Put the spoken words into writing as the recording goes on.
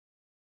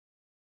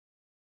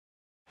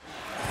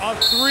of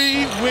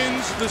 3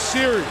 wins the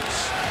series.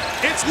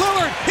 It's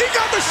Lillard. He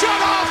got the shot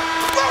off.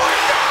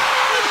 Lillard,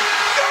 good!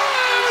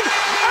 Good!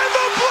 And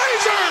the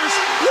Blazers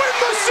win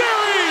the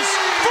series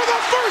for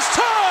the first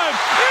time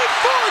in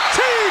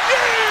 14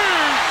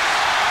 years!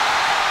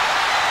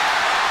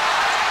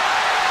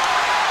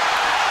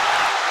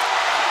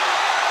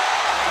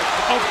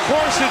 Of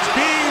course, it's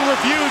being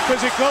reviewed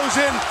because it goes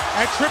in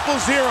at 0-0,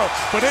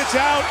 but it's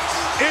out,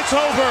 it's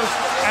over,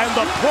 and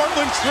the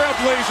Portland Trail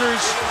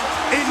Blazers,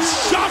 in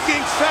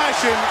shocking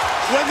fashion,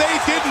 when they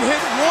didn't hit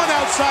one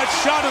outside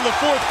shot in the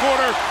fourth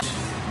quarter.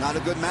 Not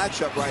a good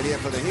matchup right here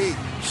for the Heat.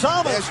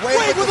 Chalmers,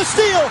 Wade with a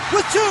steal,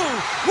 with 2.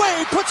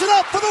 Wade puts it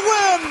up for the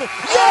win.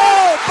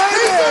 Yeah,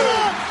 baby! He did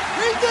it!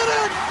 He did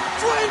it!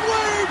 Dwayne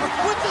Wade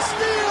with the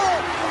steal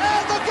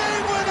and the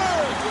game winner.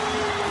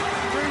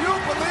 Do you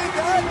believe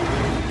that?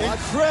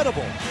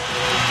 Incredible.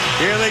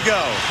 Here they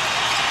go.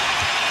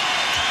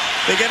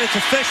 They get it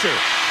to Fisher.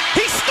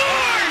 He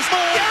scores!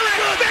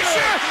 Derek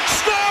Fisher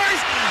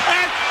scores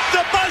at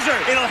the buzzer.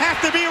 It'll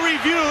have to be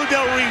reviewed.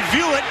 They'll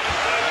review it.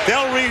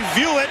 They'll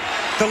review it.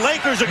 The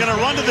Lakers are going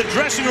to run to the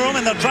dressing room,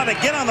 and they'll try to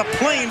get on the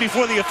plane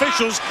before the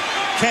officials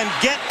can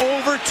get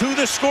over to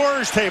the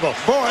scorer's table.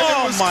 Boy,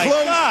 oh, it was my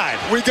close. God.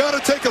 We got to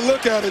take a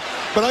look at it,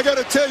 but I got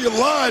to tell you,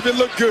 live, it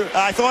looked good.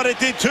 I thought it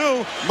did,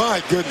 too.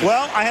 My goodness.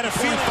 Well, I had a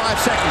feeling. 5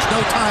 seconds, no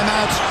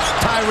timeouts.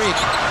 Tyreek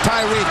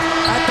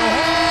at the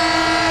hole.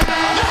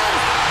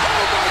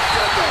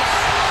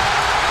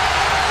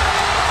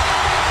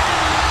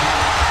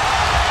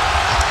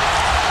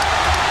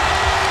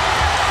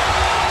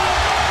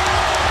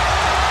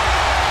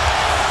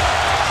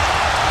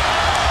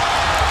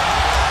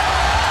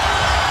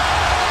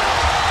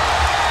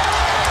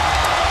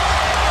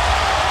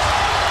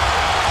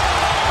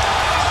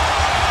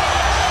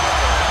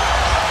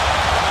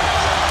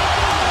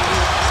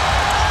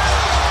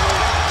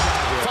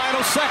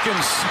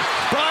 Seconds.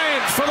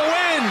 Bryant for the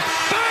win.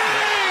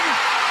 Bang!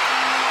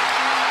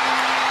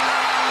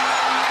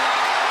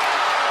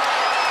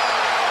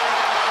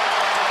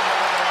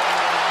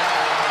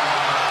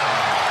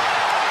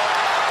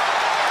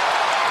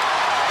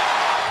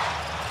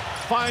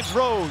 Finds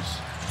Rose.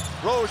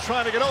 Rose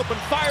trying to get open.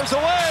 Fires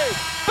away.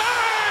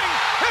 Bang!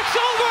 It's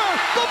over.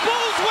 The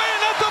Bulls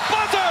win at the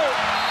buzzer.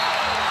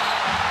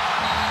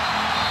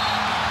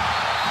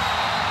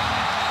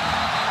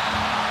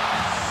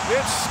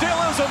 It still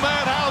is a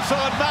madhouse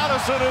on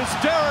Madison as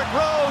Derrick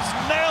Rose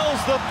nails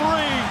the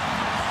 3.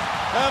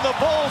 And the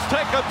Bulls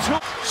take a 2.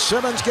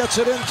 Simmons gets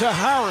it into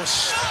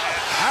Harris.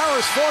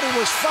 Harris thought he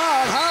was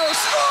fouled. Harris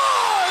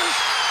scores!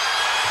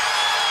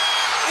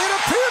 It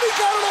appeared he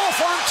got it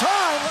off on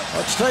time.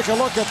 Let's take a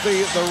look at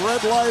the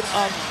red light.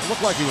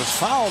 Looked like he was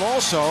fouled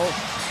also.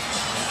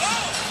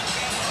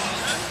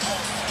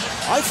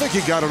 I think he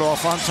got it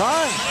off on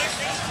time.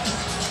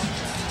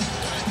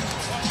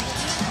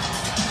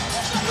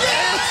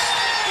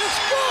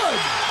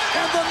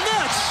 And the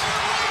Nets,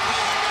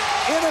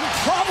 in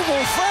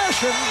improbable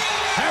fashion,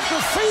 have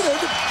defeated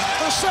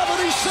the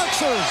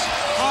 76ers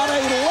on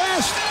a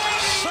last...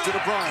 To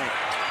the Bryant.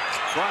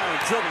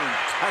 Bryant dribbling.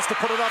 Has to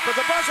put it up at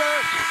the buzzer.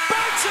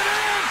 Banks it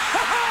in!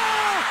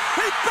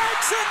 He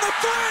banks in the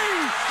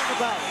 3!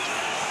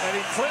 And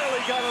he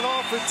clearly got it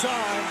off in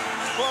time.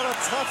 What a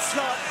tough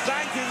shot,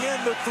 banking in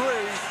the 3.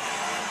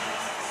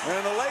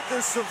 And the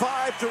Lakers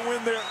survived to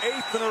win their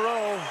 8th in a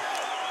row.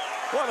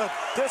 What a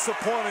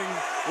disappointing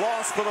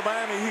loss for the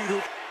Miami Heat, who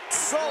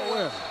so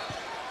win.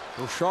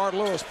 Rashard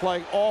Lewis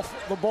playing off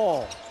the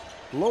ball.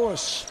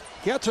 Lewis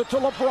gets it to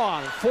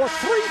LeBron for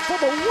 3 for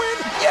the win.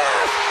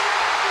 Yes!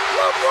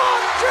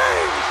 LeBron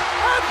James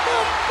at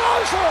the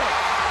buzzer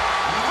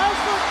as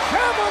the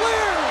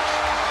Cavaliers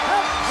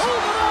have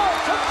pulled it out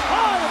to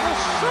tie the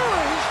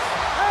series,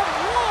 and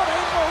what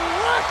a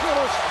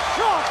miraculous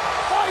shot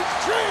by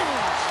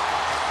James!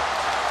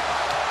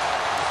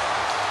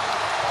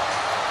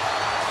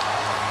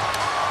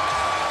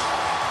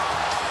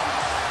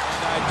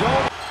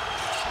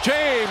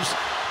 James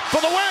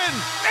for the win.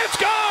 It's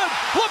good.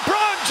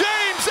 LeBron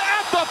James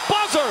at the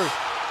buzzer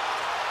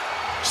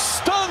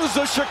stuns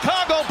the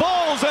Chicago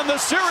Bulls, and the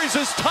series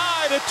is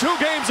tied at 2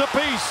 games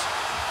apiece.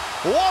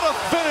 What a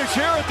finish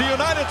here at the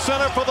United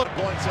Center for the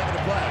going 7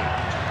 to play.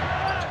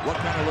 What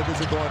kind of look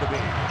is it going to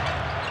be?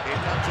 It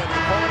comes in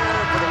the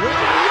corner for the win.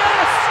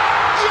 Yes!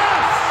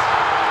 Yes!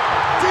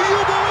 Do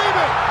you believe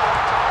it?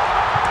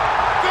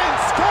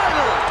 Vince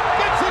Carter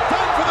gets it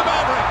done for the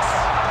Mavericks.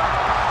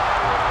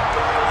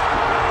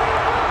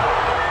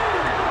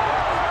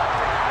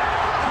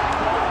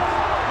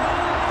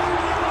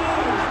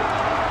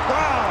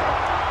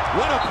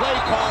 What a play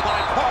call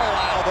by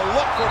Carlisle. The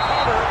look for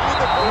Carter in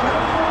the corner.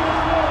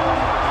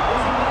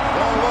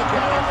 Don't look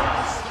at it.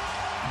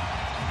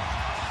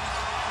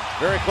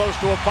 Very close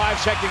to a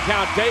 5-second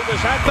count.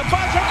 Davis at the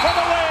buzzer for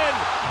the win.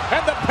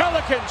 And the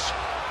Pelicans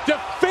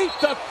defeat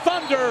the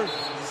Thunder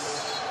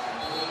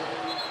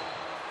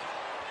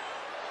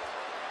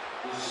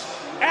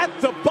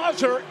at the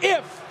buzzer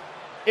if,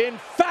 in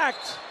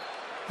fact,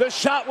 the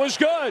shot was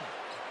good.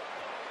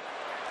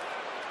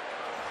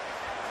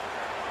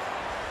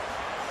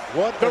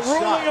 What The a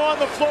ruling shot. on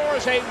the floor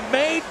is a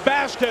made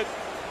basket.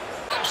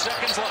 5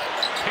 seconds left.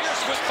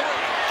 Pierce with 3.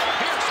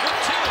 Pierce with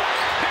 2.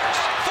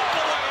 Pierce fall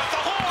away at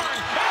the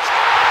horn.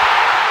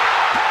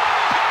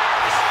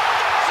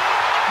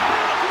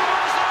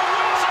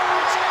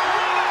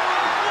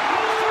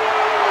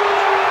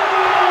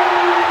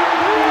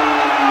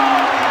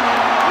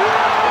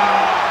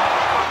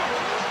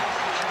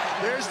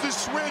 There's the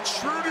switch.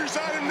 Schroeder's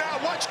on him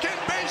now. Watch Ken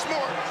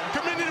Bazemore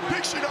come into the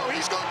picture, though.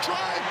 He's going to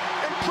try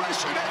and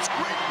pressure. That's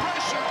great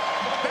pressure.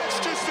 That's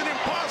just an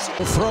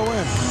impossible Throw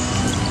in.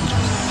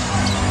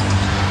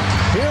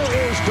 Here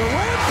is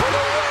Durant for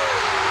the win.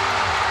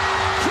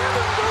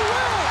 Kevin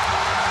Durant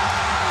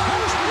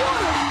has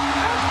won it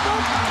at the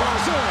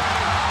buzzer.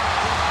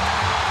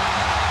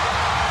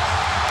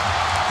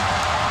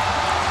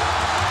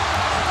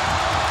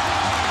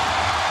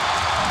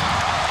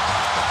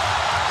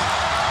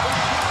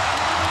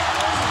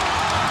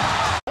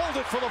 Hold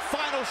it for the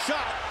final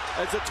shot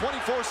as the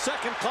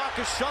 24-second clock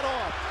is shut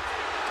off.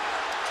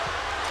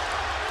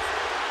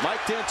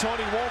 Mike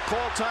D'Antoni won't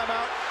call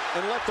timeout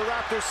and let the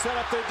Raptors set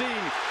up their D.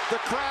 The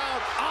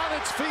crowd on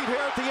its feet here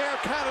at the Air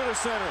Canada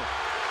Center.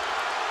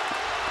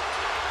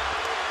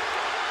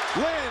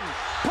 Lin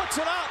puts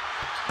it up.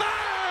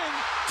 Bang!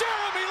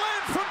 Jeremy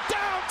Lin from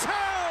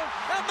downtown,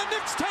 and the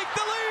Knicks take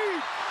the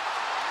lead.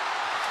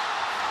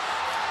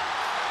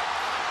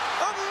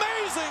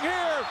 Amazing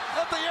here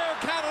at the Air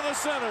Canada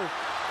Center.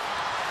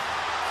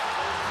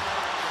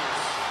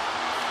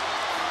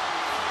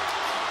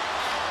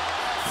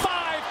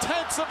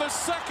 Tenths of a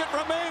second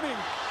remaining.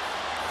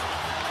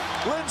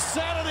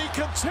 Linsanity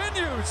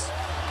continues.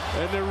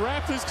 And the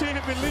Raptors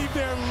can't believe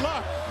their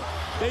luck.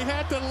 They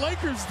had the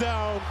Lakers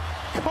down.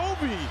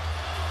 Kobe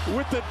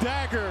with the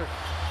dagger.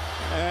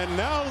 And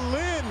now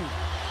Lin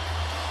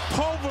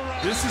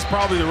pulverized. This is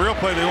probably the real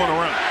play they want to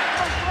run.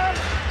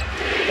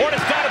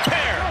 Hornets got a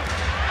pair.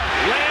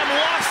 Lamb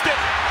lost it.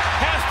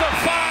 Has to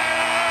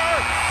fire.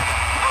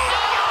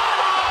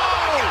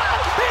 Oh!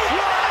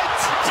 What?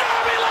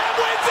 Jeremy Lamb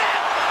wins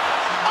it.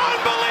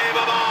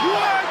 Unbelievable.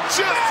 What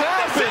just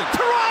happened?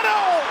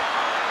 Toronto.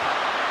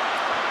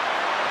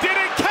 Did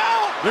it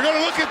count? They're going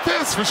to look at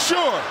this for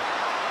sure.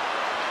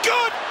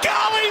 Good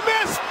golly,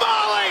 Miss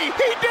Molly.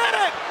 He did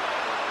it.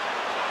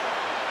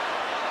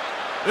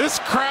 This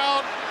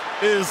crowd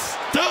is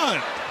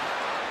done.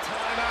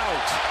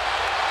 Timeout.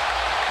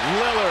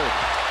 Lillard,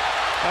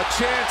 a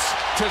chance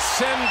to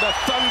send the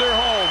Thunder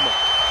home.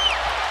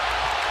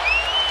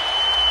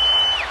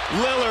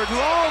 Lillard,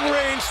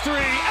 long-range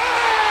three,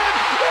 and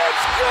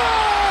it's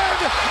good!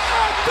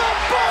 At the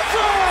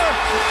buzzer!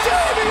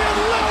 Damian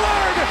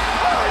Lillard!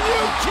 Are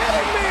you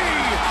kidding me?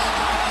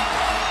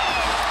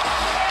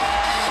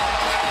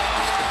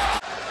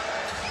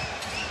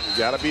 You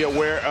got to be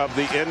aware of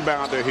the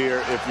inbounder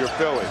here if you're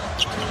Philly.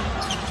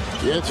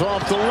 It's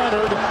off to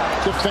Leonard,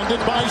 defended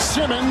by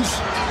Simmons.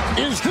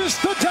 Is this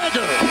the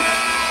dagger?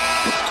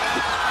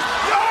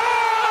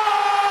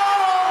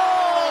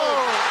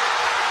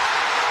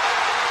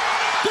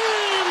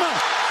 Game!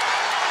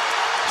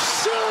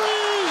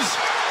 Series!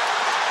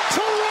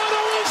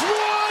 Toronto has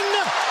won!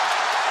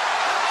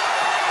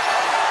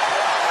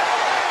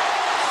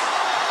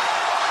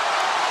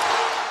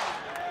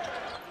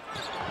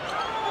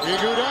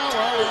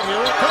 Iguodala,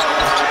 here it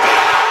comes.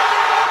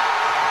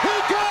 He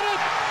got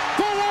it!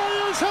 The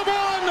Warriors have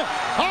won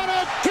on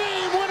a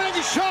game-winning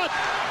shot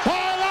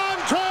by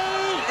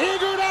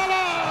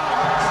Iguodala.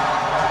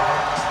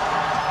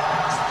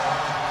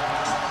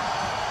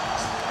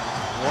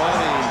 What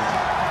a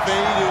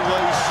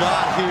fadeaway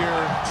shot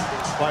here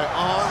by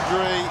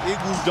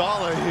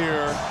Iguodala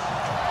here.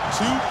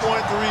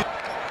 2.3.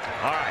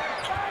 All right.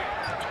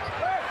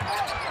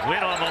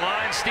 Win on the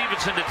line.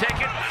 Stevenson to take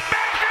it.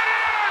 Back it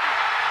in!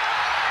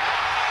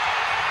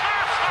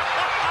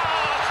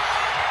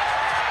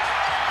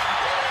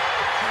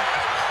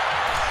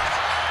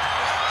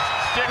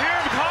 Did you hear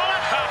him call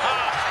it?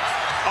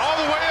 All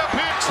the way up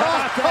here. How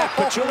about that?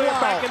 Pachulia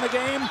back in the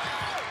game.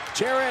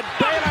 Jared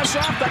Bayless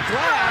off the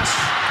glass.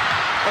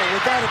 Oh,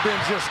 would that have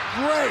been just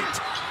great?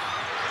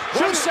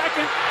 1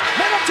 second.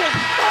 Middleton.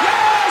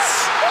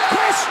 Yes!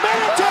 Chris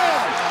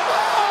Middleton!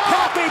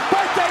 Happy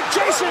birthday,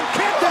 Jason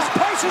Kidd. This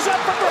place is up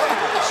for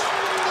grabs.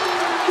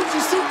 Did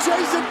you see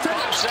Jason?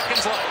 5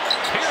 seconds left.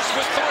 Pierce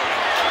with 3.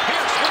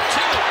 Pierce with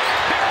 2.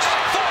 Pierce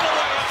fall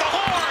away at the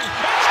horn.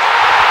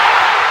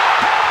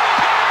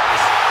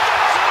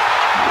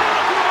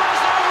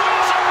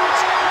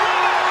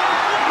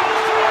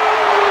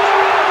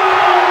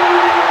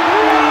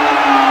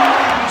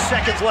 3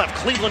 seconds left.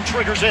 Cleveland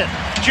triggers in.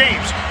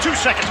 James, 2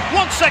 seconds.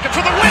 1 second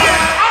for the win.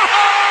 Oh!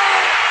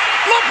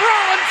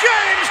 LeBron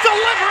James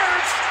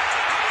delivers.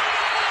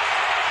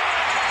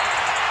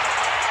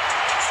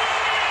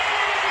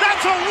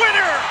 That's a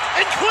winner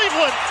in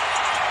Cleveland.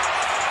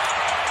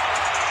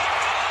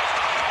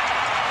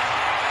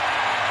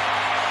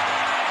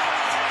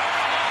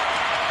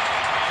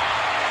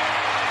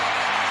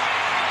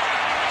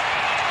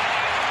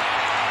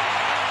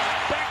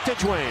 Back to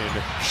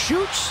Dwayne.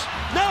 Shoots.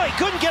 No, he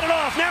couldn't get it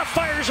off. Now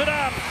fires it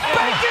up.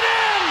 Bank it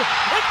in!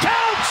 It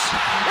counts!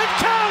 It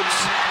counts!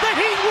 The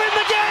Heat win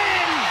the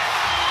game!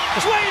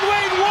 Dwayne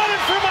Wade won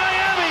it for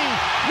Miami!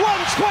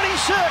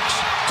 126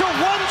 to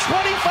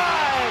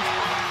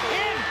 125!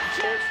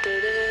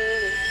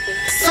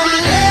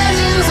 So